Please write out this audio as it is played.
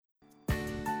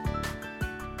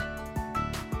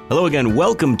Hello again.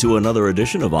 Welcome to another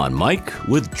edition of On Mic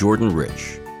with Jordan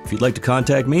Rich. If you'd like to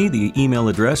contact me, the email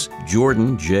address,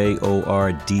 Jordan,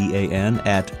 Jordan,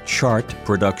 at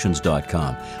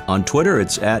chartproductions.com. On Twitter,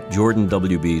 it's at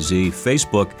JordanWBZ.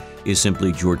 Facebook is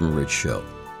simply Jordan Rich Show.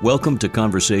 Welcome to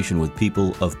Conversation with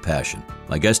People of Passion.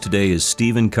 My guest today is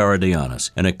Stephen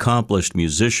Karadianis, an accomplished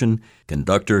musician,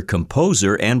 conductor,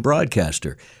 composer, and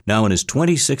broadcaster, now in his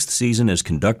 26th season as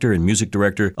conductor and music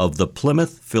director of the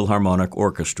Plymouth Philharmonic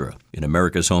Orchestra in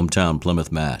America's hometown,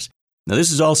 Plymouth, Mass. Now,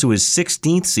 this is also his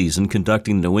 16th season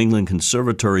conducting the New England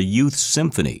Conservatory Youth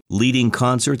Symphony, leading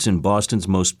concerts in Boston's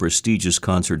most prestigious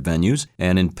concert venues,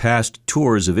 and in past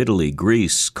tours of Italy,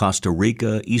 Greece, Costa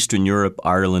Rica, Eastern Europe,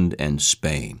 Ireland, and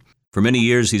Spain. For many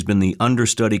years, he's been the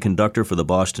understudy conductor for the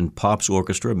Boston Pops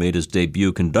Orchestra, made his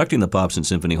debut conducting the Pops in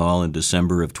Symphony Hall in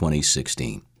December of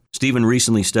 2016. Stephen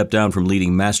recently stepped down from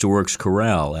leading Masterworks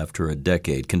Chorale after a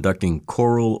decade, conducting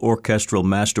choral orchestral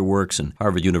masterworks in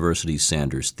Harvard University's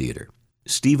Sanders Theater.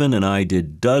 Stephen and I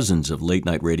did dozens of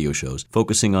late-night radio shows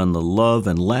focusing on the love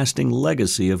and lasting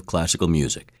legacy of classical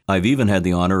music. I've even had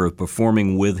the honor of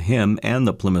performing with him and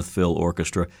the Plymouth Phil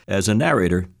Orchestra as a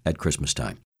narrator at Christmas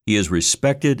time. He is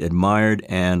respected, admired,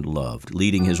 and loved,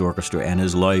 leading his orchestra and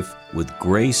his life with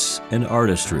grace and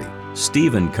artistry.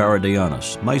 Stephen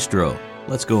Karadianis, Maestro.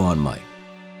 Let's go on, Mike.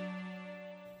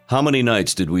 How many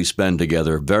nights did we spend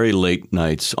together, very late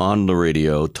nights, on the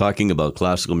radio, talking about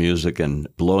classical music and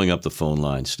blowing up the phone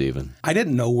line, Stephen? I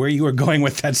didn't know where you were going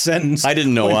with that sentence. I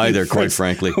didn't know either, quite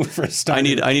frankly. I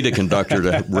need a conductor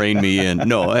to rein me in.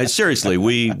 No, seriously,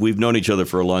 we've known each other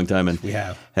for a long time and we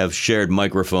have shared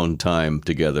microphone time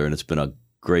together, and it's been a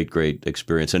great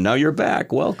experience. And now you're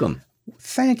back. Welcome.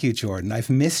 Thank you, Jordan. I've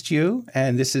missed you,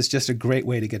 and this is just a great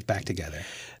way to get back together.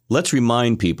 Let's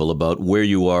remind people about where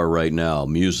you are right now,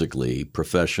 musically,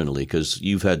 professionally, because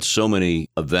you've had so many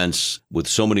events with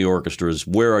so many orchestras.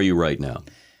 Where are you right now?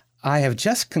 I have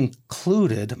just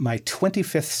concluded my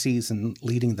 25th season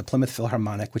leading the Plymouth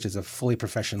Philharmonic, which is a fully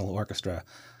professional orchestra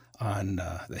on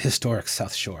the historic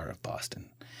South Shore of Boston.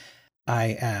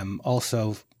 I am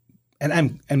also...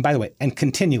 And by the way, and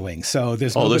continuing. So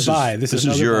there's no goodbye. This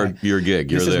is your gig. You're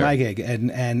this there. Is my gig.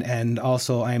 And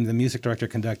also I am the music director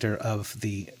conductor of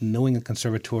the New England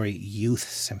Conservatory Youth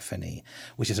Symphony,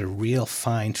 which is a real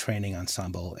fine training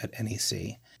ensemble at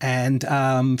NEC. And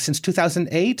since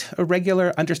 2008, a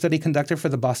regular understudy conductor for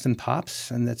the Boston Pops,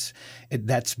 and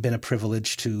that's been a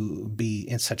privilege to be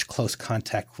in such close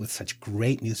contact with such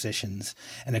great musicians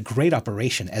and a great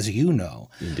operation, as you know.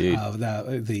 Indeed.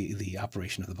 The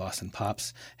operation of the Boston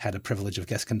Pops. Had a privilege of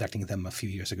guest conducting them a few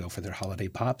years ago for their holiday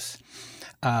pops.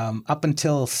 Up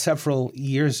until several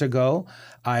years ago,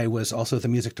 I was also the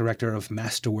music director of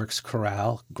Masterworks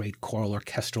Chorale, great choral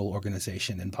orchestral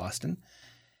organization in Boston.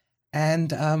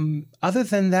 And other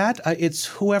than that, it's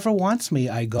whoever wants me.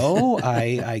 I go,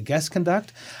 I guest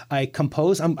conduct, I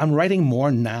compose. I'm writing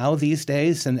more now these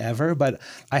days than ever, but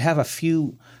I have a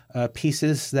few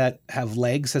pieces that have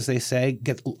legs, as they say,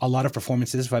 get a lot of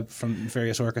performances from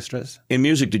various orchestras. In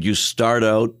music, did you start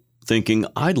out thinking,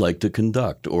 I'd like to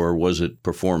conduct, or was it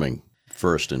performing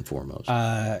first and foremost?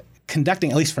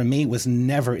 Conducting, at least for me, was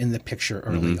never in the picture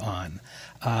early on.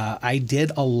 I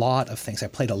did a lot of things. I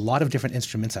played a lot of different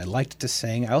instruments. I liked to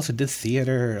sing. I also did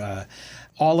theater.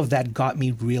 All of that got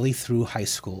me really through high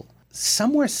school.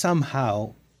 Somewhere,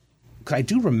 somehow, because I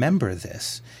do remember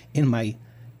this, in my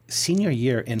senior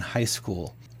year in high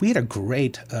school, we had a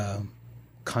great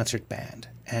concert band.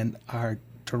 And our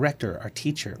director, our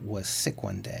teacher, was sick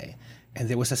one day. And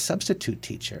there was a substitute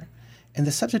teacher. And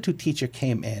the substitute teacher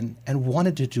came in and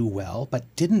wanted to do well,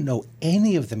 but didn't know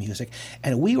any of the music.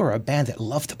 And we were a band that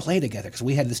loved to play together because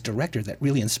we had this director that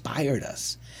really inspired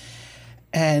us.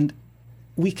 And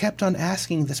we kept on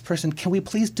asking this person, can we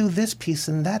please do this piece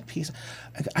and that piece?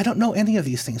 I don't know any of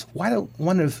these things. Why don't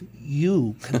one of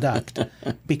you conduct?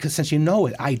 Because since you know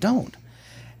it, I don't.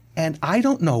 And I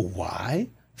don't know why.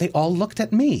 They all looked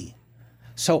at me.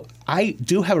 So I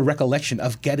do have a recollection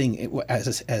of getting,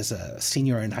 as a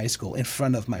senior in high school, in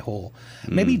front of my whole,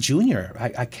 maybe junior,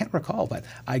 I can't recall, but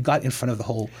I got in front of the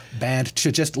whole band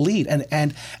to just lead.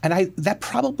 And that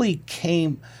probably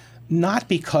came not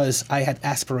because I had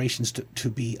aspirations to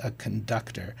be a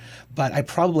conductor, but I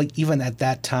probably, even at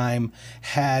that time,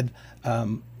 had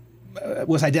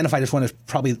was identified as one of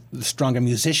probably the stronger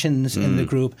musicians in the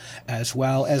group, as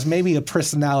well as maybe a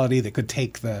personality that could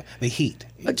take the heat.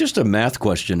 Just a math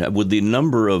question. With the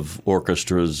number of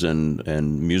orchestras and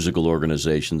musical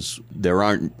organizations, there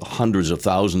aren't hundreds of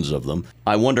thousands of them.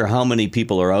 I wonder how many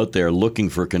people are out there looking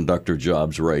for conductor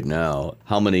jobs right now.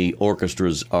 How many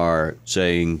orchestras are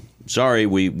saying, sorry,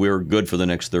 we're good for the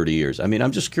next 30 years. I mean,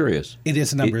 I'm just curious. It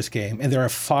is a numbers game, and there are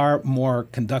far more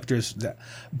conductors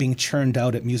being churned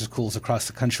out at music schools across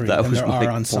the country than there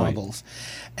are ensembles.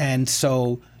 And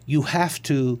so you have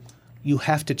to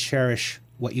cherish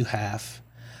what you have.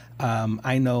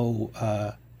 I know.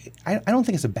 I don't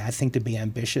think it's a bad thing to be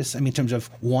ambitious. I mean, in terms of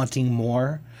wanting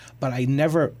more, but I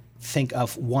never think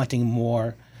of wanting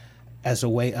more as a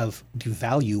way of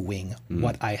devaluing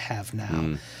what I have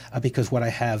now. Because what I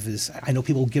have is, I know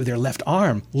people give their left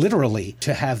arm, literally,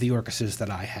 to have the orchestras that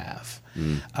I have.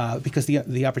 Because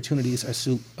the opportunities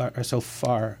are so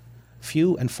far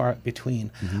few and far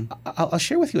between. I'll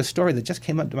share with you a story that just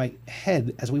came up to my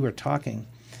head as we were talking.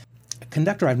 A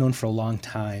conductor I've known for a long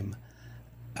time,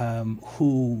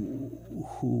 who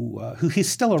he's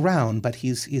still around, but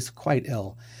he's quite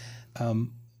ill.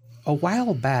 A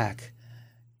while back,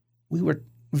 we were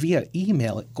via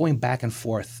email going back and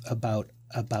forth about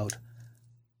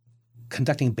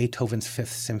conducting Beethoven's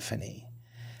Fifth Symphony,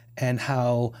 and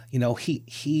how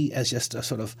he as just a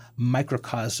sort of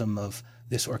microcosm of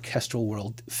this orchestral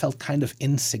world felt kind of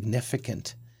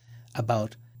insignificant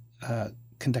about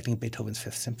conducting Beethoven's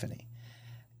Fifth Symphony.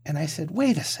 And I said,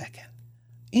 wait a second.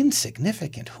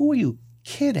 Insignificant? Who are you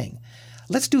kidding?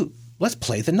 Let's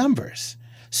play the numbers.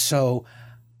 So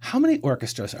how many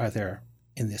orchestras are there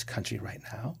in this country right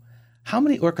now? How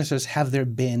many orchestras have there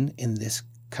been in this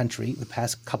country the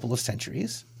past couple of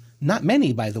centuries? Not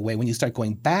many, by the way, when you start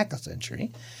going back a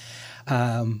century.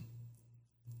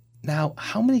 Now,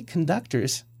 how many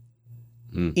conductors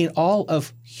in all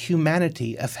of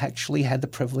humanity have actually had the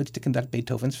privilege to conduct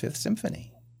Beethoven's Fifth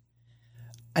Symphony?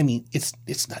 I mean,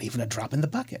 it's not even a drop in the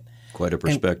bucket. Quite a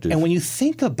perspective. And when you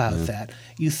think about that,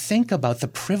 you think about the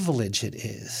privilege it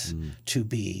is to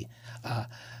be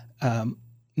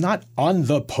not on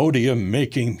the podium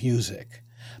making music,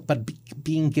 but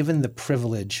being given the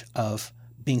privilege of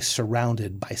being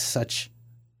surrounded by such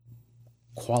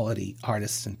quality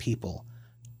artists and people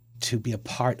to be a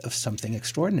part of something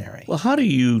extraordinary. Well, how do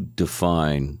you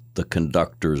define the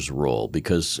conductor's role?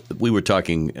 Because we were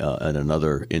talking in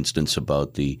another instance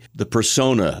about the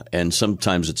persona, and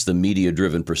sometimes it's the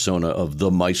media-driven persona of the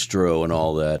maestro and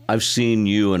all that. I've seen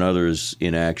you and others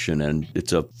in action, and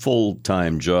it's a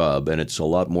full-time job, and it's a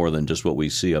lot more than just what we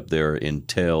see up there in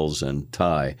tails and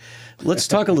tie. Let's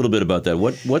talk a little bit about that.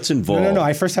 What's involved? No.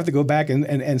 I first have to go back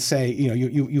and say,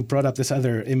 you brought up this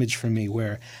other image for me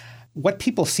where what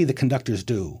people see the conductors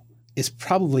do is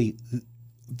probably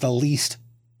the least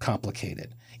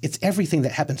complicated. It's everything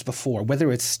that happens before, whether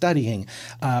it's studying,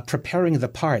 preparing the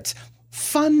parts,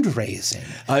 fundraising,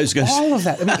 all of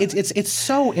that. I mean, it's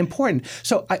so important.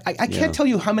 So I can't tell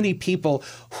you how many people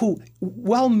who,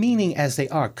 well-meaning as they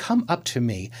are, come up to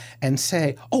me and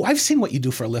say, "Oh, I've seen what you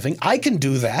do for a living. I can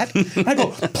do that." And I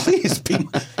go, "Please be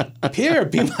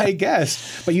my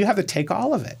guest." But you have to take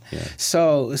all of it. Yeah.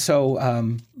 So,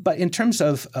 but in terms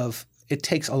of it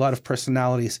takes a lot of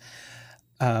personalities.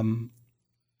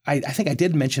 I think I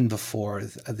did mention before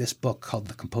this book called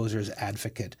The Composer's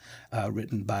Advocate,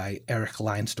 written by Erich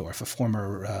Leinsdorf, a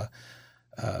former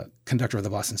conductor of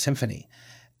the Boston Symphony.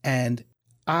 And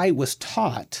I was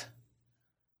taught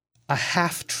a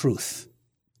half-truth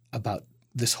about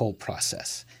this whole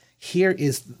process. Here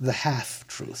is the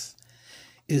half-truth,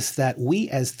 is that we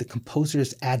as the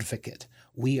composer's advocate,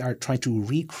 we are trying to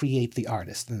recreate the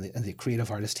artist, and the creative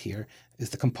artist here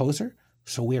is the composer,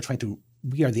 so we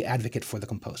are the advocate for the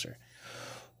composer.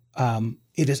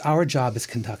 It is our job as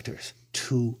conductors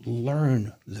to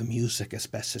learn the music as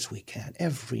best as we can,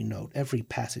 every note, every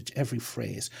passage, every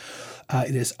phrase.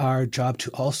 It is our job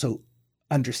to also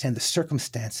understand the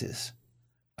circumstances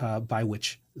by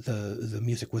which the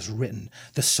music was written,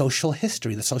 the social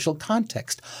history, the social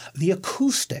context, the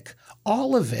acoustic.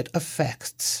 All of it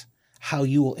affects how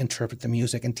you will interpret the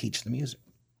music and teach the music.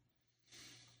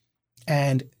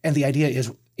 And the idea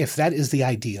is, if that is the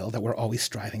ideal, that we're always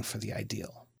striving for the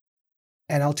ideal.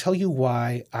 And I'll tell you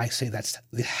why I say that's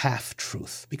the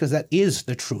half-truth, because that is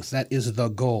the truth, that is the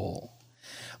goal.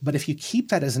 But if you keep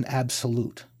that as an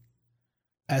absolute,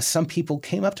 as some people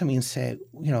came up to me and said,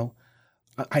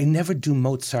 I never do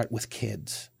Mozart with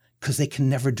kids because they can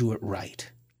never do it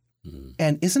right.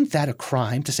 And isn't that a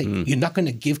crime to say, you're not going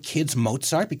to give kids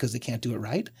Mozart because they can't do it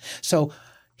right? So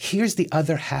here's the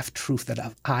other half-truth that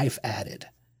I've added.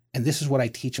 And this is what I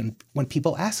teach when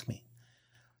people ask me.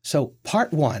 So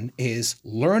part one is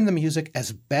learn the music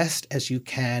as best as you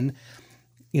can,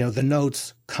 the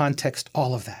notes, context,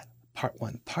 all of that. Part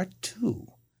one. Part two,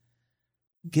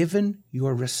 given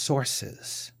your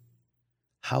resources,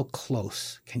 how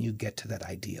close can you get to that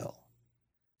ideal?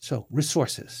 So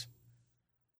resources,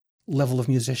 level of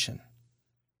musician,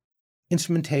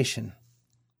 instrumentation,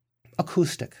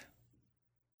 acoustic,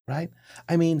 right?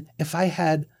 I mean, if I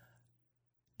had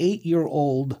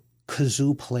 8-year-old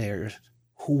kazoo players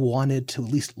who wanted to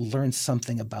at least learn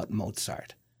something about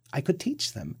Mozart, I could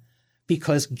teach them,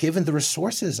 because given the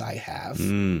resources I have,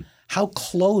 how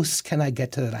close can I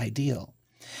get to that ideal?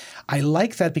 I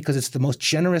like that because it's the most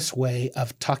generous way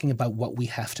of talking about what we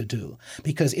have to do,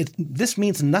 because this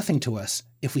means nothing to us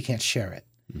if we can't share it.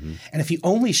 Mm-hmm. And if you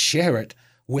only share it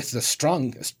with the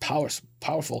strongest,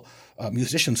 powerful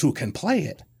musicians who can play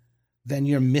it, then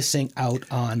you're missing out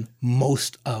on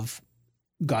most of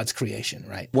God's creation,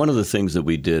 right? One of the things that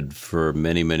we did for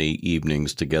many, many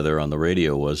evenings together on the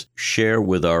radio was share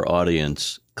with our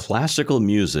audience classical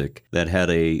music that had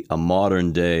a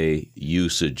modern day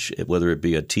usage, whether it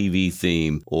be a TV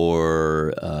theme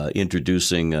or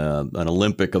introducing an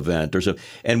Olympic event or so.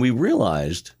 And we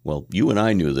realized, well, you and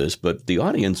I knew this, but the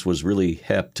audience was really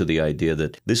hep to the idea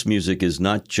that this music is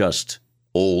not just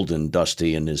old and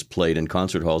dusty and is played in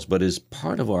concert halls, but is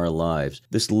part of our lives.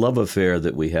 This love affair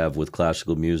that we have with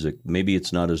classical music, maybe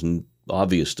it's not as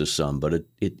obvious to some, but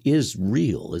it is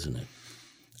real, isn't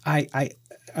it?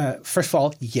 First of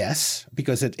all, yes,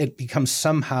 because it becomes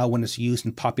somehow, when it's used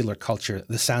in popular culture,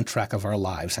 the soundtrack of our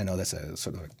lives. I know that's a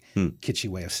sort of a kitschy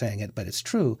way of saying it, but it's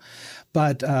true.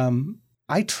 But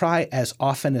I try as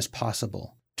often as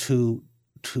possible to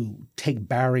take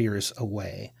barriers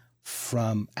away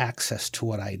from access to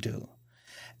what I do.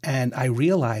 And I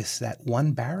realize that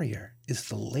one barrier is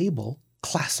the label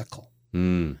classical.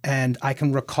 And I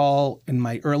can recall in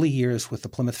my early years with the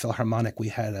Plymouth Philharmonic, we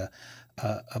had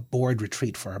a board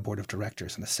retreat for our board of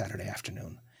directors on a Saturday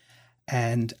afternoon.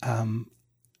 And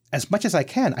as much as I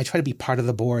can, I try to be part of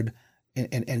the board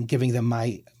and giving them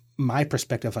my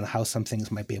perspective on how some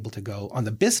things might be able to go on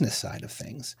the business side of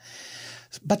things.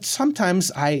 But sometimes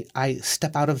I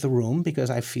step out of the room because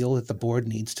I feel that the board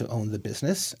needs to own the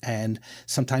business, and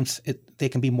sometimes they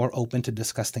can be more open to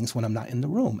discuss things when I'm not in the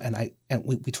room, and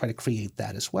we try to create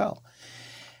that as well.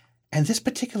 And this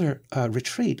particular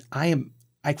retreat, I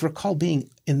recall being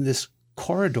in this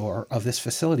corridor of this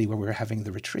facility where we were having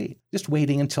the retreat, just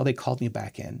waiting until they called me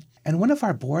back in. And one of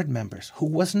our board members, who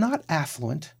was not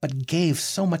affluent, but gave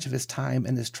so much of his time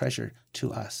and his treasure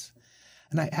to us.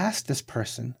 And I asked this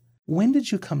person, when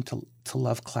did you come to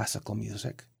love classical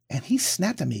music? And he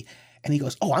snapped at me and he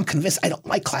goes, oh, I'm convinced I don't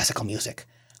like classical music.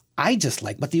 I just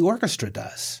like what the orchestra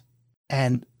does.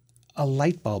 And a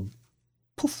light bulb,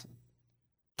 poof,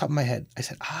 top of my head. I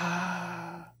said,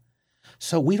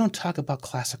 so we don't talk about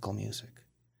classical music.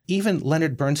 Even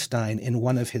Leonard Bernstein, in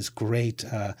one of his great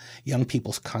young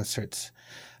people's concerts,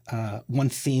 one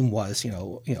theme was,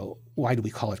 why do we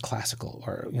call it classical?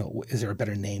 Or, is there a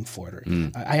better name for it? Or,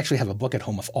 I actually have a book at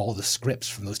home of all the scripts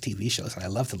from those TV shows, and I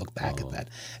love to look back at that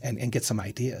and get some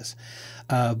ideas.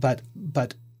 But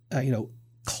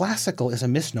classical is a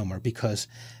misnomer because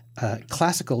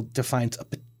classical defines a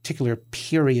particular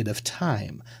period of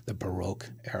time, the Baroque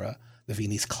era, the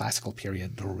Viennese classical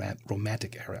period, the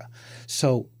Romantic era.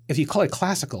 So if you call it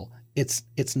classical,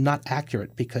 it's not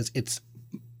accurate because it's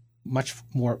much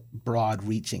more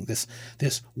broad-reaching, this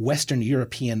Western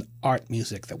European art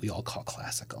music that we all call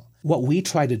classical. What we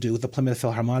try to do with the Plymouth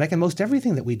Philharmonic, and most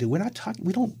everything that we do, we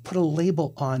don't put a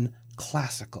label on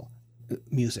classical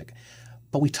music,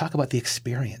 but we talk about the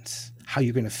experience, how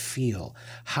you're going to feel,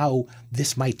 how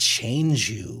this might change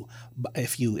you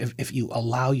if you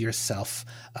allow yourself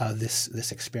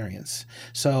this experience.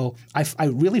 So I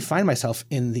really find myself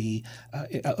in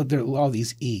there are all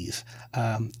these E's,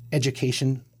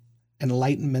 education,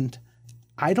 enlightenment.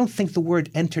 I don't think the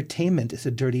word entertainment is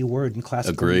a dirty word in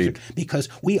classical music because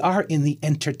we are in the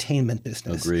entertainment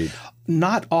business. Agreed.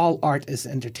 Not all art is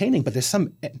entertaining, but there's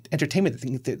some entertainment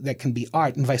that can be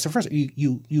art and vice versa.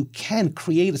 You can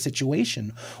create a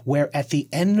situation where at the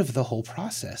end of the whole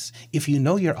process, if you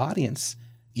know your audience,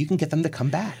 you can get them to come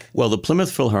back. Well, the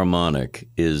Plymouth Philharmonic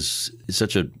is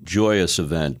such a joyous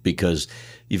event because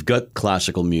you've got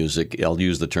classical music, I'll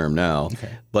use the term now,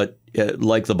 but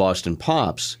like the Boston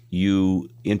Pops, you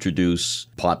introduce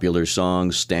popular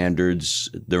songs, standards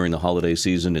during the holiday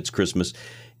season. It's Christmas.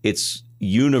 It's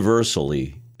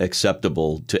universally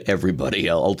acceptable to everybody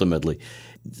ultimately.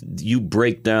 You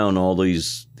break down all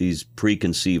these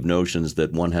preconceived notions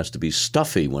that one has to be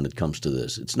stuffy when it comes to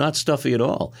this. It's not stuffy at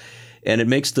all. And it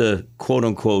makes the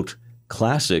quote-unquote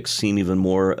classics seem even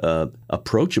more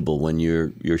approachable when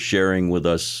you're sharing with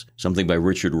us something by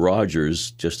Richard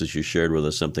Rodgers, just as you shared with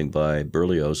us something by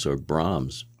Berlioz or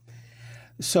Brahms.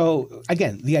 So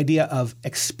again, the idea of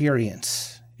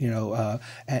experience,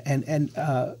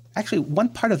 actually one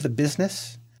part of the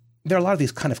business there are a lot of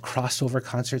these kind of crossover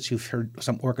concerts you've heard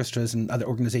some orchestras and other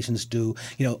organizations do,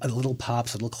 a little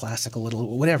pops, a little classical, a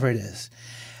little whatever it is.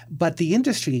 But the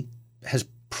industry has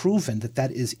proven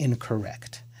that is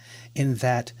incorrect, in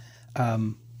that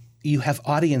you have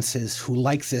audiences who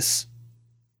like this,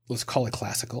 let's call it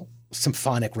classical,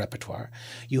 symphonic repertoire.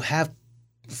 You have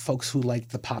folks who like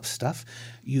the pop stuff.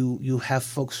 You have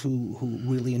folks who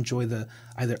really enjoy the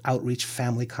either outreach,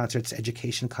 family concerts,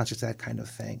 education concerts, that kind of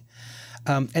thing.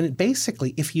 And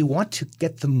basically, if you want to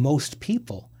get the most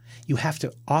people, you have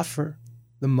to offer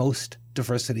the most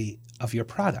diversity of your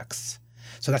products.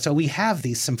 So that's why we have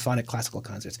these symphonic classical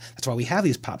concerts. That's why we have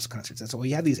these pops concerts. That's why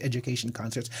we have these education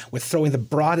concerts. We're throwing the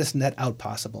broadest net out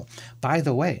possible. By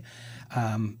the way,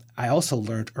 I also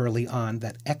learned early on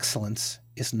that excellence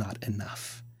is not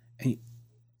enough.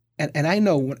 And I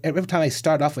know every time I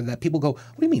start off with that, people go,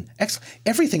 what do you mean?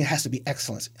 Everything has to be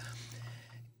excellence.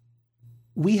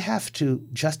 We have to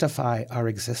justify our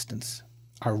existence,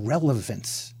 our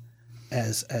relevance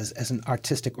as an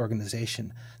artistic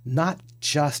organization, not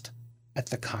just at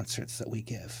the concerts that we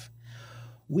give.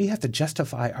 We have to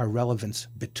justify our relevance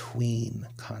between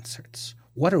concerts.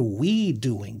 What are we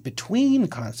doing between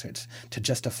concerts to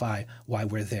justify why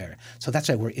we're there? So that's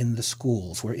why we're in the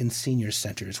schools, we're in senior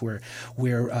centers, we're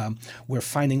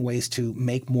finding ways to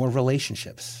make more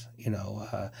relationships.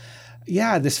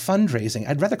 This fundraising.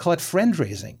 I'd rather call it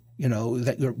friend-raising.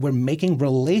 That we're making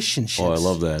relationships. Oh, I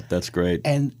love that. That's great.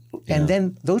 And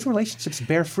then those relationships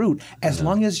bear fruit as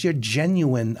long as you're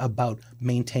genuine about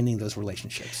maintaining those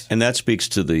relationships. And that speaks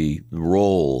to the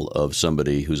role of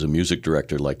somebody who's a music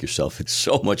director like yourself. It's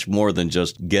so much more than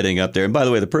just getting up there. And by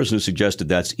the way, the person who suggested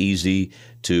that's easy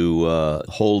to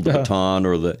hold the baton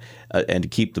or and to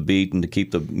keep the beat and to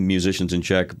keep the musicians in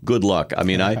check, good luck. I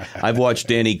mean, I've watched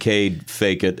Danny Kaye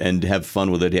fake it and have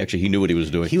fun with it. He knew what he was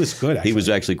doing. He was good, actually. He was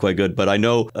actually quite good. But I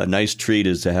know a nice treat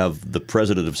is to have the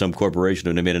president of some corporation,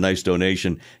 and they made a nice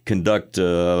donation, conduct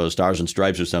Stars and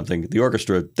Stripes or something. The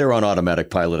orchestra, they're on automatic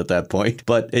pilot at that point.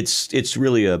 But it's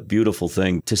really a beautiful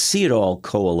thing to see it all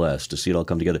coalesce, to see it all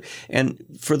come together. And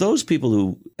for those people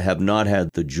who have not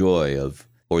had the joy of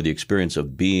or the experience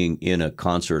of being in a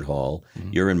concert hall,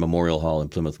 you're in Memorial Hall in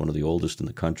Plymouth, one of the oldest in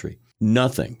the country.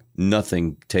 Nothing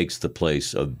takes the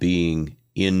place of being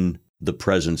in the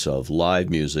presence of live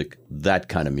music, that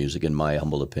kind of music, in my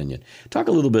humble opinion. Talk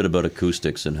a little bit about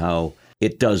acoustics and how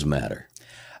it does matter.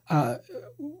 And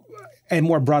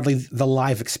more broadly, the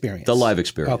live experience. The live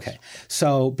experience. Okay.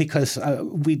 So because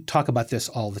we talk about this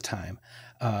all the time.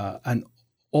 An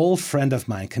old friend of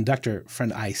mine, conductor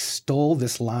friend, I stole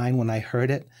this line when I heard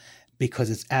it because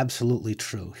it's absolutely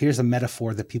true. Here's a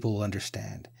metaphor that people will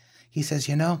understand. He says,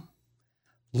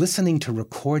 listening to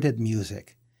recorded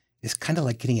music is kind of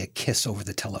like getting a kiss over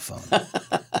the telephone.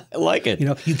 I like it.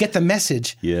 You get the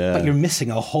message, but you're missing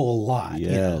a whole lot.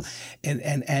 Yes. And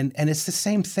it's the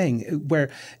same thing where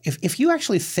if you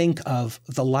actually think of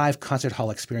the live concert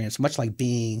hall experience, much like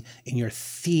being in your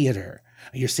theater,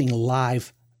 you're seeing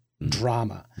live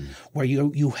drama, where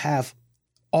you have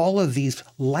all of these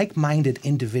like-minded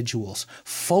individuals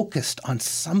focused on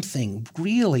something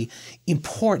really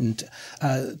important,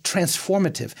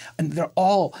 transformative, and they're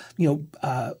all,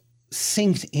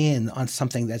 synced in on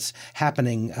something that's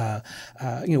happening.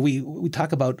 We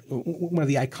talk about one of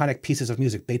the iconic pieces of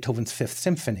music, Beethoven's Fifth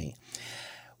Symphony.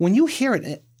 When you hear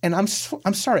it, and I'm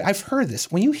sorry, I've heard this.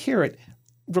 When you hear it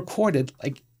recorded,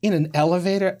 like in an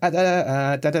elevator,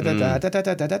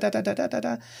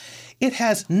 it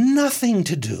has nothing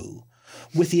to do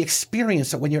with the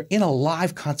experience that when you're in a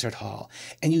live concert hall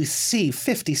and you see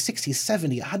 50, 60,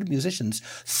 70, 100 musicians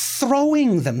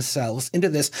throwing themselves into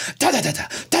this da-da-da-da,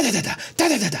 da-da-da-da,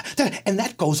 da-da-da-da, and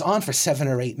that goes on for 7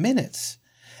 or 8 minutes.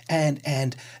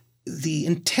 And the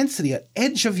intensity, at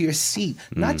edge of your seat,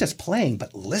 not just playing,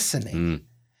 but listening.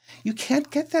 You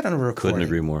can't get that on a recording.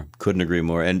 Couldn't agree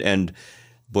more. And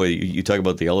boy, you talk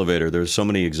about the elevator. There's so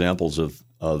many examples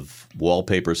of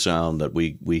wallpaper sound that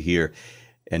we hear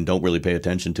and don't really pay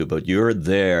attention to. But you're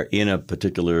there in a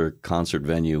particular concert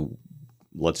venue,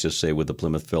 let's just say with the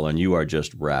Plymouth Phil, and you are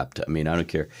just rapt. I mean, I don't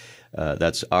care.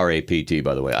 That's RAPT,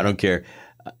 by the way. I don't care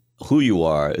who you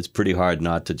are. It's pretty hard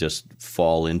not to just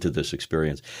fall into this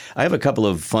experience. I have a couple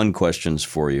of fun questions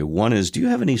for you. One is, do you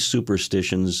have any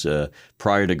superstitions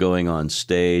prior to going on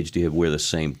stage? Do you wear the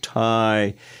same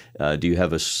tie? Do you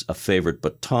have a favorite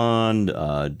baton?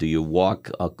 Do you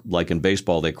walk, like in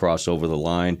baseball, they cross over the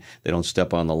line. They don't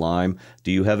step on the lime.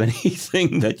 Do you have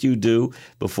anything that you do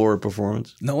before a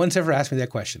performance? No one's ever asked me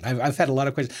that question. I've had a lot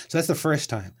of questions. So that's the first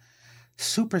time.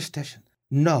 Superstition.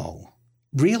 No.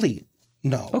 Really,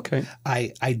 No. Okay.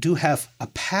 I do have a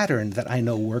pattern that I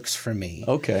know works for me.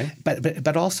 Okay.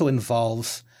 But also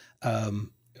involves,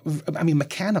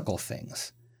 mechanical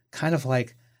things. Kind of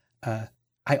like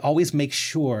I always make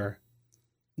sure,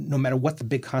 no matter what the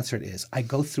big concert is, I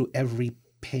go through every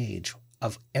page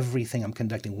of everything I'm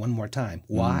conducting one more time.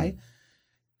 Why?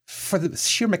 For the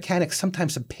sheer mechanics,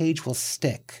 sometimes a page will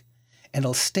stick, and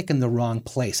it'll stick in the wrong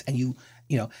place. And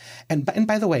and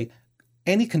by the way,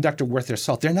 any conductor worth their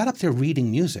salt, they're not up there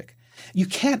reading music. You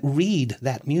can't read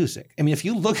that music. I mean, if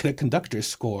you look at a conductor's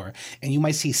score and you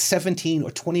might see 17 or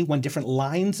 21 different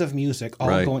lines of music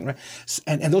all going, right?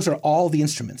 And those are all the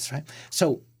instruments, right?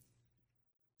 So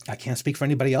I can't speak for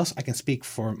anybody else. I can speak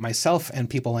for myself and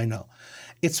people I know.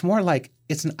 It's more like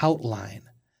it's an outline.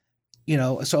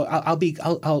 So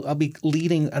I'll be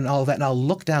leading and all of that, and I'll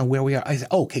look down where we are. I say,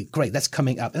 okay, great, that's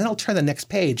coming up, and then I'll turn the next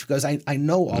page because I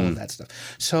know all of that stuff.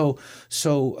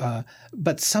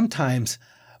 But sometimes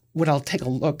when I'll take a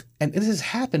look, and this has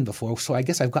happened before, so I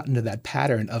guess I've gotten to that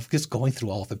pattern of just going through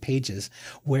all of the pages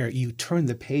where you turn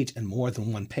the page and more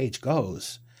than one page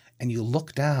goes, and you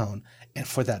look down, and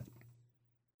for that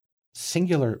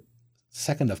singular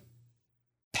second of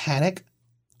panic,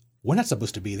 we're not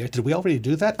supposed to be there. Did we already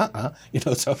do that?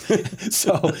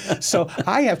 So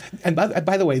I have, and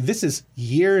by the way, this is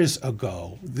years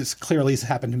ago. This clearly has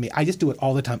happened to me. I just do it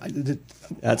all the time.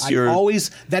 That's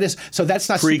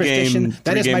not superstition.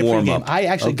 That is my pregame. I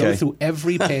actually go through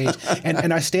every page,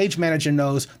 and our stage manager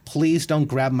knows, please don't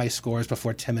grab my scores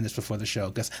before 10 minutes before the show,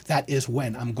 because that is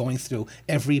when I'm going through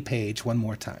every page one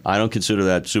more time. I don't consider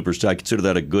that superstition. I consider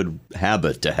that a good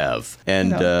habit to have.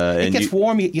 And it gets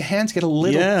warm. Your hands get a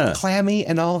little clammy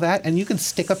and all that, and you can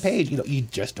stick a page. You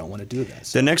just don't want to do that.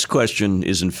 So. The next question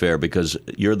isn't fair because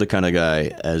you're the kind of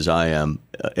guy, as I am,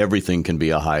 everything can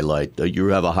be a highlight. You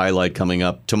have a highlight coming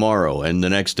up tomorrow and the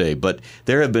next day, but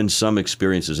there have been some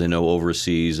experiences, I know,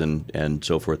 overseas and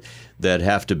so forth, that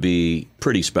have to be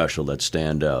pretty special, that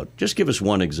stand out. Just give us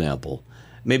one example.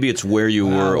 Maybe it's where you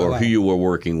were or who you were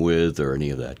working with or any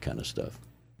of that kind of stuff.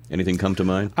 Anything come to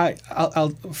mind?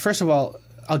 I'll first of all,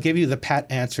 I'll give you the pat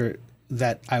answer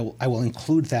that I will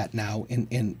include that now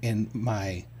in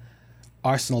my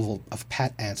arsenal of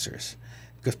pat answers,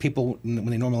 because people, when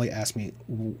they normally ask me,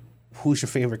 who's your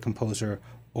favorite composer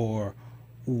or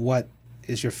what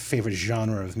is your favorite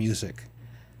genre of music,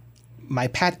 my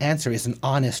pat answer is an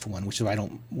honest one, which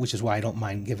is why I don't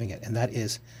mind giving it, and that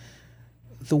is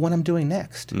the one I'm doing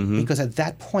next. Because at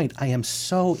that point I am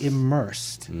so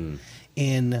immersed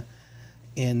in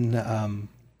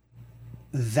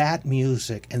that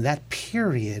music and that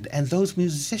period and those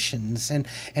musicians and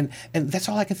that's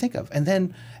all I can think of. And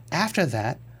then after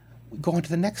that, go on to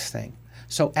the next thing.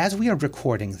 So as we are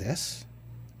recording this,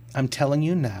 I'm telling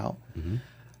you now,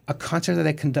 a concert that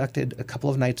I conducted a couple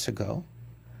of nights ago,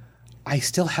 I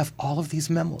still have all of these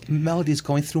melodies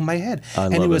going through my head.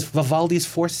 And it was Vivaldi's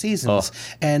Four Seasons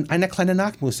and Eine kleine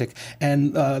Nachtmusik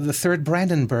and the Third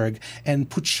Brandenburg and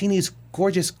Puccini's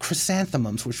gorgeous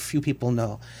Chrysanthemums, which few people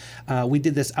know. We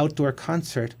did this outdoor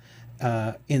concert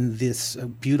in this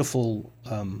beautiful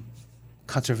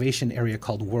conservation area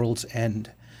called World's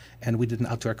End. And we did an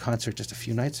outdoor concert just a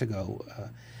few nights ago.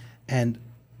 And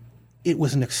it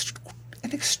was an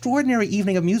extraordinary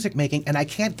evening of music making, and I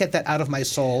can't get that out of my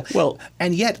soul. Well,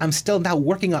 and yet I'm still now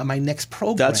working on my next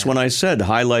program. That's when I said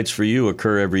highlights for you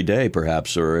occur every day,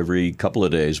 perhaps, or every couple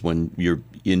of days when you're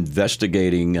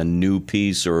investigating a new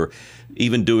piece or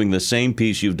even doing the same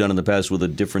piece you've done in the past with a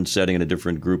different setting and a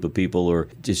different group of people, or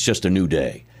it's just a new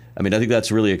day. I mean, I think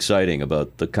that's really exciting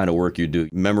about the kind of work you do.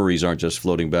 Memories aren't just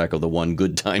floating back of the one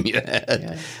good time you had.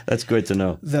 Yeah. That's great to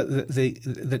know.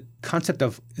 The concept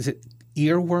of, is it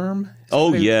earworm?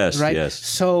 Oh, yes, right? yes.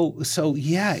 So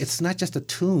yeah, it's not just a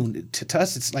tune. To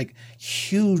us, it's like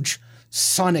huge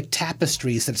sonic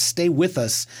tapestries that stay with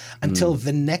us until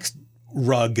the next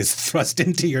rug is thrust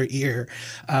into your ear.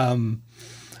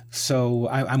 So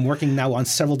I'm working now on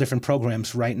several different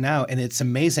programs right now, and it's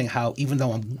amazing how even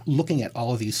though I'm looking at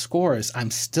all of these scores, I'm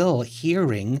still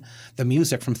hearing the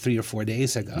music from 3 or 4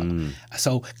 days ago.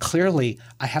 So clearly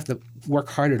I have to work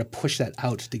harder to push that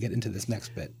out to get into this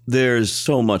next bit. There's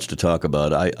so much to talk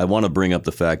about. I want to bring up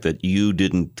the fact that you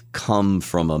didn't come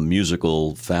from a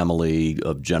musical family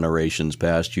of generations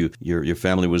past. Your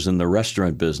family was in the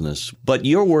restaurant business, but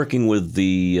you're working with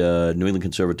the New England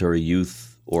Conservatory Youth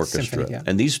Orchestra. Symphony, yeah.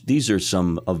 And these are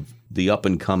some of the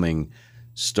up-and-coming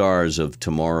stars of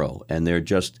tomorrow. And they're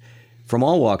just from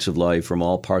all walks of life, from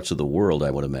all parts of the world,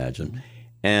 I would imagine.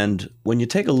 And when you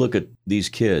take a look at these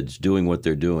kids doing what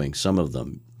they're doing, some of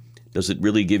them, does it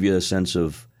really give you a sense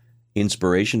of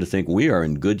inspiration to think we are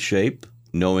in good shape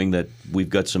knowing that we've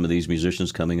got some of these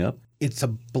musicians coming up? It's a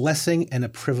blessing and a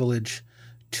privilege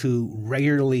to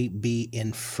regularly be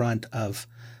in front of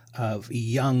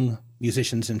young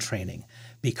musicians in training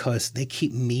because they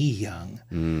keep me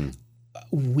young.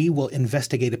 We will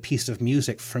investigate a piece of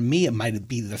music. For me, it might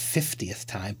be the 50th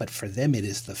time, but for them, it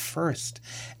is the first.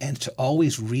 And to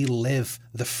always relive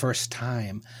the first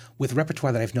time with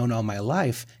repertoire that I've known all my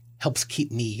life helps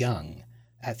keep me young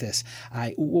at this.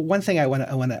 One thing I want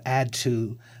to add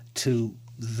to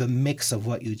the mix of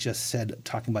what you just said,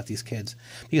 talking about these kids,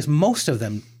 because most of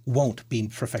them won't be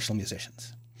professional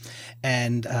musicians.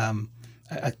 And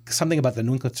something about the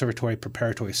New England Conservatory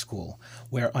Preparatory School,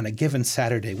 where on a given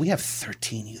Saturday, we have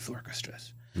 13 youth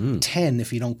orchestras, 10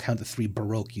 if you don't count the 3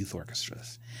 Baroque youth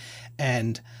orchestras.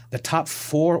 And the top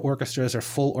 4 orchestras are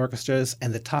full orchestras,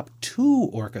 and the top 2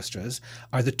 orchestras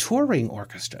are the touring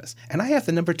orchestras. And I have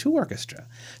the number 2 orchestra.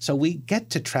 So we get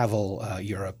to travel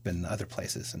Europe and other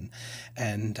places,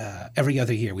 and every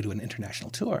other year we do an international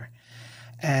tour.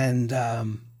 And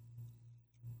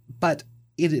but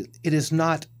it is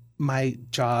not my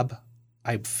job,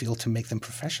 I feel, to make them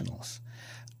professionals.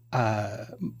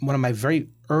 One of my very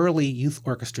early youth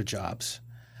orchestra jobs,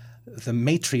 the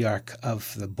matriarch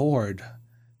of the board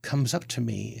comes up to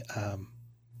me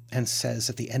and says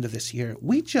at the end of this year,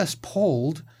 "We just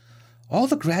polled all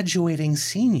the graduating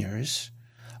seniors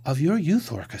of your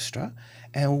youth orchestra,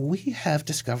 and we have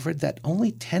discovered that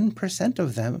only 10%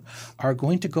 of them are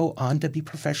going to go on to be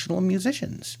professional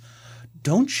musicians.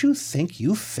 Don't you think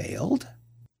you failed?"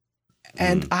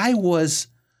 And I was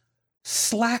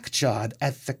slack-jawed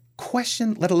at the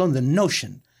question, let alone the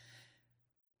notion.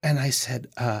 And I said,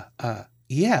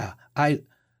 yeah,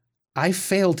 I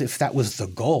failed if that was the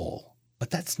goal, but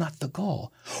that's not the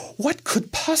goal. What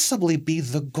could possibly be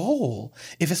the goal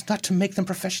if it's not to make them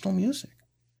professional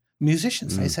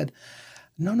musicians? I said,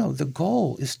 no, the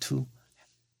goal is to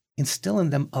instill in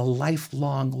them a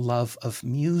lifelong love of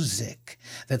music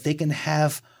that they can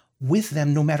have with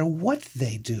them no matter what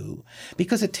they do,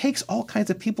 because it takes all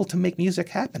kinds of people to make music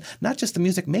happen, not just the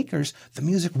music makers, the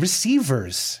music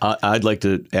receivers. I'd like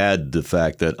to add the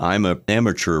fact that I'm an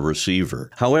amateur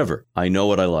receiver. However, I know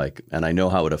what I like, and I know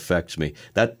how it affects me.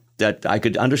 That I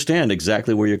could understand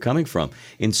exactly where you're coming from.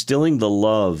 Instilling the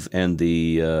love and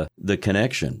the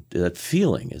connection, that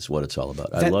feeling is what it's all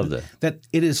about. I love that. That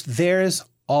it is theirs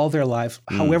all their lives,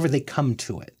 however they come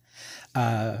to it.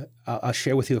 I'll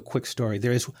share with you a quick story.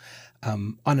 There is,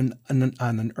 on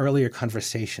an earlier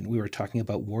conversation, we were talking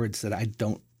about words that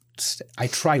I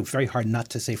try very hard not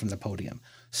to say from the podium,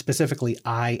 specifically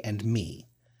I and me.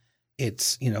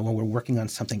 It's, when we're working on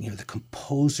something, the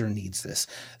composer needs this,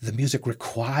 the music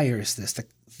requires this,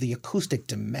 the acoustic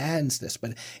demands this,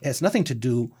 but it has nothing to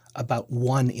do about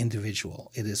one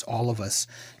individual. It is all of us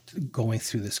going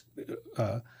through this,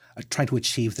 trying to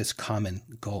achieve this common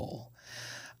goal.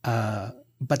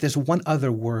 But there's one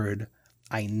other word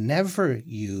I never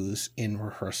use in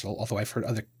rehearsal, although I've heard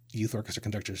other youth orchestra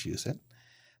conductors use it.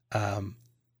 And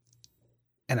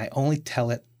I only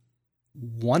tell it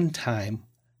one time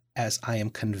as I am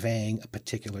conveying a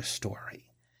particular story.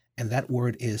 And that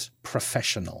word is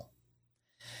professional.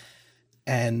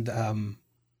 And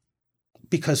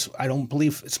because I don't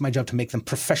believe it's my job to make them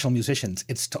professional musicians,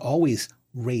 it's to always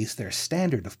raise their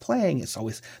standard of playing. It's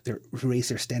always raise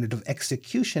their standard of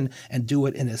execution and do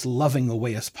it in as loving a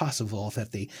way as possible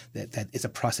that is a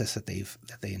process that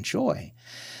they enjoy.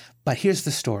 But here's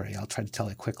the story. I'll try to tell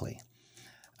it quickly.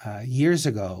 Years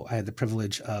ago, I had the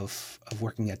privilege of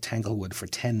working at Tanglewood for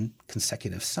 10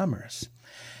 consecutive summers.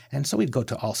 And so we'd go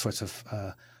to all sorts of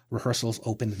rehearsals,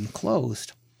 opened and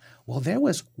closed. Well, there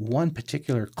was one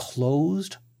particular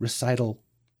closed rehearsal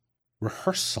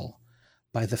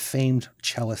by the famed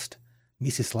cellist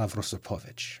Mstislav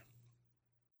Rostropovich.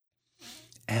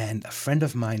 And a friend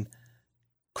of mine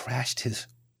crashed it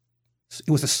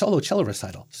was a solo cello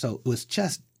recital, so it was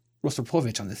just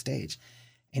Rostropovich on the stage.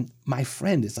 And my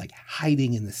friend is like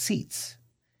hiding in the seats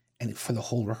and for the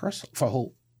whole rehearsal, for a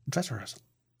whole dress rehearsal.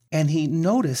 And he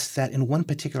noticed that in one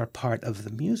particular part of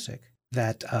the music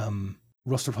that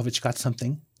Rostropovich got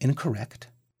something incorrect.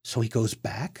 So he goes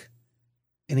back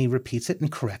and he repeats it and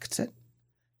corrects it,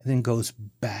 and then goes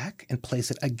back and plays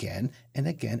it again and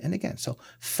again and again. So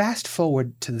fast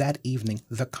forward to that evening,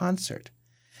 the concert.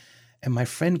 And my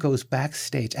friend goes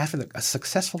backstage after a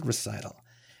successful recital,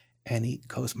 and he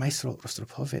goes, "Maestro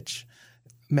Rostropovich,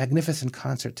 magnificent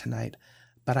concert tonight,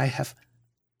 but I have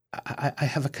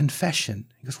a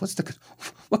confession." He goes,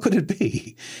 what could it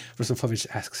be? Rostropovich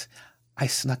asks, "I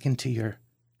snuck into your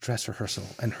dress rehearsal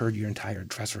and heard your entire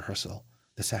dress rehearsal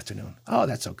this afternoon." "Oh,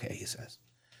 that's okay," he says.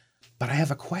 "But I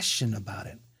have a question about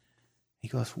it." He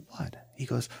goes, what? He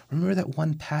goes, remember that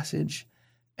one passage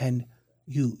and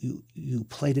you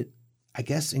played it, I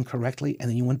guess, incorrectly, and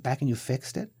then you went back and you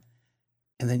fixed it?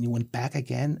 And then you went back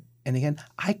again and again?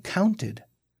 I counted.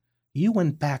 You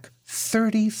went back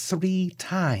 33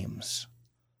 times.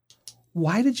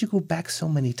 Why did you go back so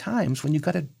many times when you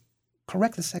got it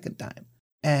correct the second time?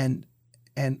 And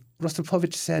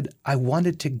Rostropovich said, I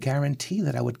wanted to guarantee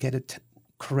that I would get it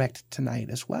correct tonight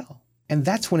as well. And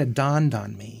that's when it dawned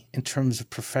on me in terms of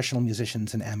professional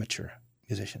musicians and amateur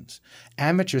musicians.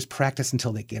 Amateurs practice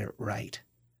until they get it right,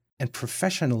 and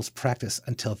professionals practice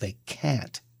until they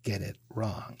can't get it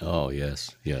wrong. Oh,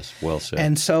 yes, well said.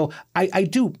 And so I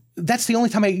do, that's the only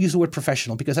time I use the word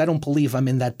professional, because I don't believe I'm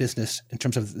in that business in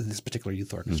terms of this particular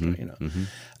youth orchestra,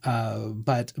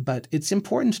 But it's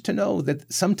important to know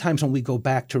that sometimes when we go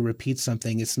back to repeat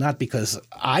something, it's not because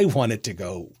I want it to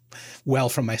go well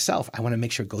for myself. I want to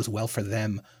make sure it goes well for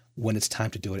them when it's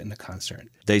time to do it in the concert.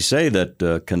 They say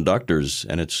that conductors,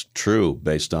 and it's true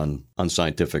based on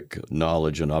scientific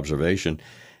knowledge and observation,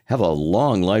 have a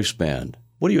long lifespan.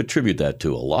 What do you attribute that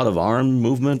to? A lot of arm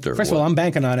movement? Or First of all, I'm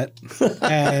banking on it.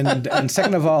 And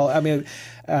second of all, I mean,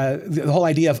 the whole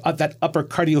idea of that upper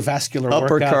cardiovascular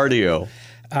upper workout.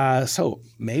 cardio. So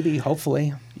maybe,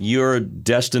 hopefully. You're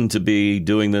destined to be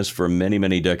doing this for many,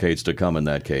 many decades to come in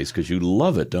that case, because you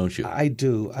love it, don't you? I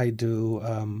do.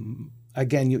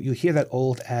 Again, you hear that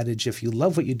old adage, if you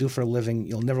love what you do for a living,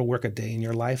 you'll never work a day in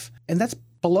your life. And that's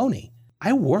baloney.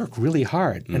 I work really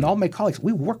hard, and all my colleagues,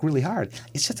 we work really hard.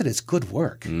 It's just that it's good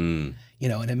work, and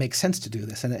it makes sense to do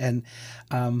this. And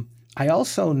I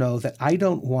also know that I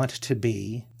don't want to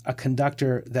be a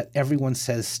conductor that everyone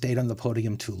says stayed on the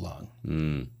podium too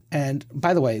long. And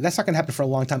by the way, that's not going to happen for a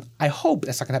long time. I hope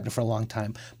that's not going to happen for a long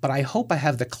time, but I hope I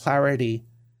have the clarity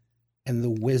and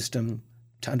the wisdom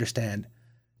to understand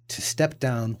to step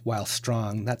down while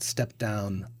strong, not step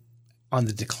down on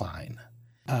the decline.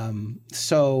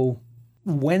 So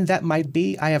when that might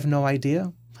be, I have no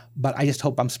idea, but I just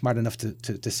hope I'm smart enough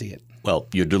to see it. Well,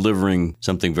 you're delivering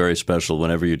something very special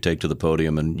whenever you take to the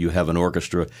podium and you have an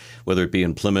orchestra, whether it be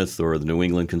in Plymouth or the New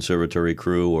England Conservatory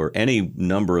Crew or any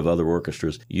number of other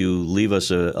orchestras. You leave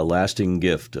us a lasting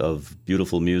gift of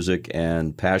beautiful music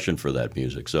and passion for that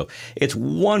music. So it's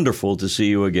wonderful to see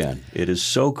you again. It is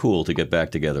so cool to get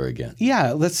back together again.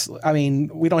 Yeah,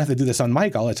 we don't have to do this on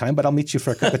mic all the time, but I'll meet you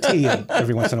for a cup of tea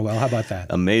every once in a while. How about that?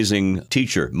 Amazing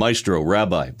teacher, maestro,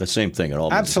 rabbi, the same thing. It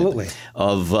all Absolutely.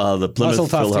 Of the Plymouth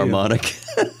Philharmonic.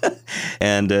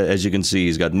 And as you can see,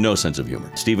 he's got no sense of humor.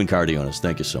 Stephen Cardionis,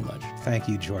 thank you so much. Thank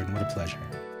you, Jordan. What a pleasure.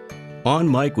 On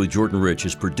Mic with Jordan Rich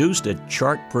is produced at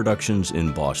Chart Productions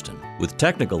in Boston, with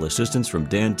technical assistance from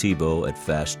Dan Tebow at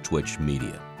Fast Twitch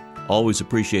Media. Always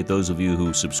appreciate those of you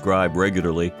who subscribe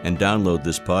regularly and download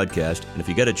this podcast. And if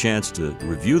you get a chance to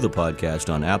review the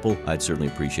podcast on Apple, I'd certainly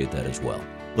appreciate that as well.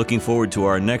 Looking forward to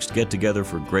our next get-together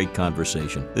for great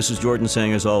conversation. This is Jordan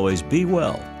saying, as always, be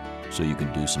well, so you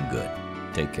can do some good.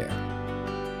 Take care.